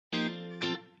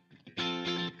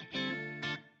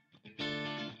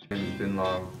My name is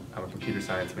Vinh. I'm a computer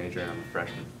science major and I'm a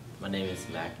freshman. My name is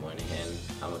Mack.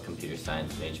 I'm a computer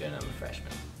science major and I'm a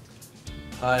freshman.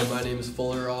 Hi, my name is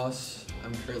Fuller Ross.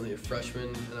 I'm currently a freshman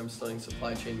and I'm studying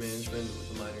supply chain management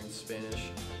with a minor in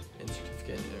Spanish and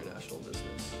certificate in international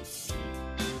business.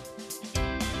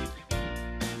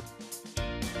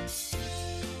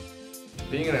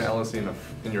 Being in an LLC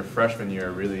in your freshman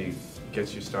year really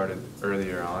gets you started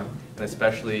earlier on, and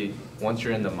especially once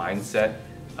you're in the mindset,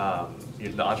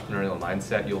 the entrepreneurial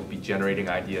mindset, you'll be generating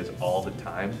ideas all the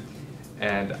time.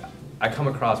 And I come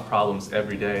across problems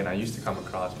every day, and I used to come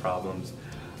across problems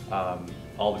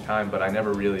all the time, but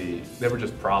they were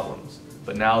just problems.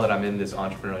 But now that I'm in this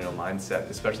entrepreneurial mindset,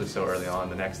 especially so early on,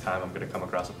 the next time I'm going to come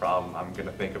across a problem, I'm going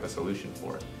to think of a solution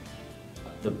for it.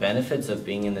 The benefits of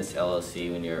being in this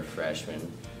LLC when you're a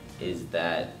freshman is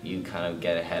that you kind of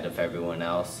get ahead of everyone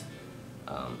else.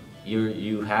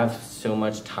 You have so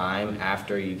much time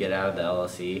after you get out of the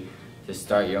LLC to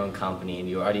start your own company, and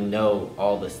you already know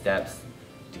all the steps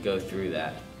to go through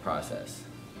that process.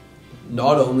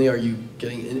 Not only are you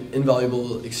getting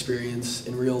invaluable experience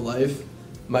in real life,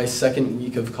 my second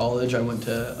week of college I went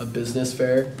to a business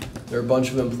fair. There were a bunch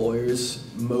of employers.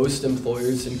 Most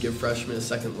employers didn't give freshmen a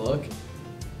second look.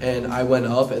 And I went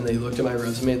up and they looked at my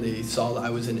resume and they saw that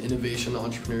I was in innovation,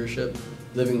 entrepreneurship,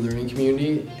 living learning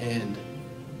community, and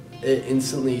it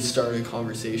instantly started a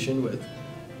conversation with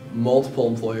multiple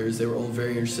employers. They were all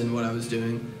very interested in what I was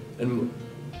doing, and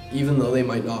even though they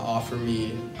might not offer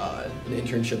me an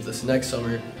internship this next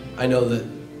summer, I know that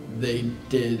they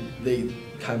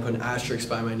kind of put an asterisk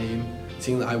by my name,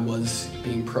 seeing that I was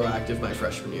being proactive my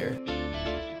freshman year.